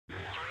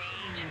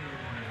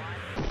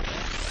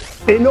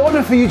In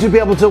order for you to be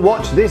able to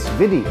watch this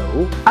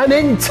video, an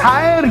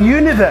entire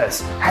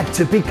universe had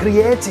to be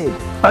created.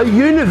 A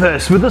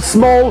universe with a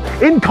small,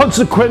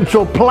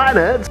 inconsequential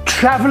planet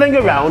travelling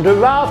around a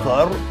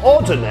rather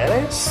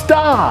ordinary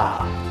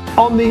star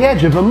on the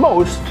edge of a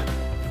most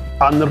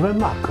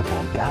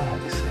unremarkable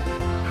galaxy.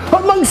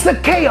 Amongst the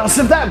chaos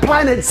of that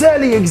planet's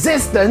early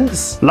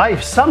existence,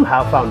 life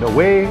somehow found a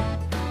way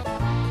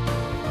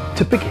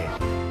to begin.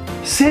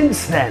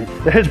 Since then,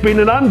 there has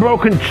been an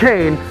unbroken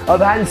chain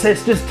of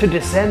ancestors to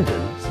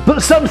descendants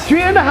that some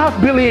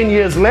 3.5 billion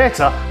years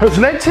later has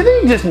led to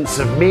the existence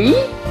of me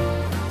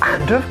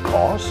and, of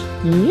course,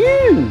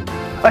 you.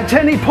 At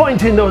any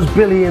point in those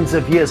billions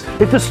of years,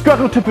 if the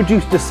struggle to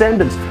produce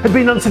descendants had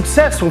been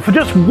unsuccessful for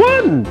just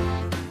one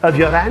of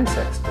your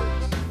ancestors,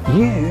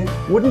 you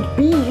wouldn't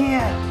be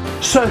here.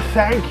 So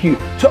thank you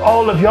to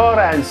all of your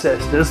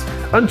ancestors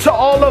and to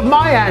all of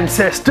my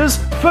ancestors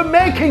for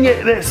making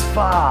it this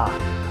far.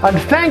 And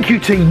thank you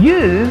to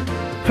you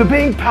for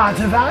being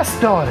part of our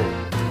story.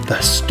 The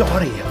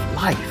story of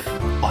life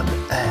on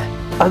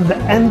Earth. And the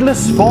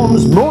endless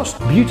forms most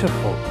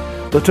beautiful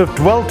that have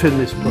dwelt in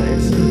this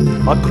place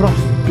across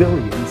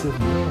billions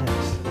of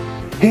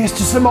years. Here's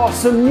to some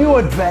awesome new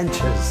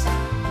adventures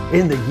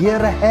in the year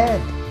ahead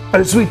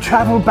as we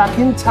travel back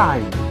in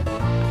time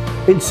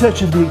in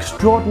search of the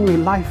extraordinary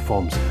life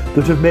forms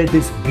that have made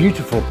this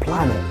beautiful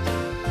planet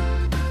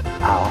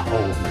our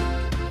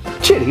home.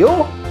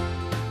 Cheerio!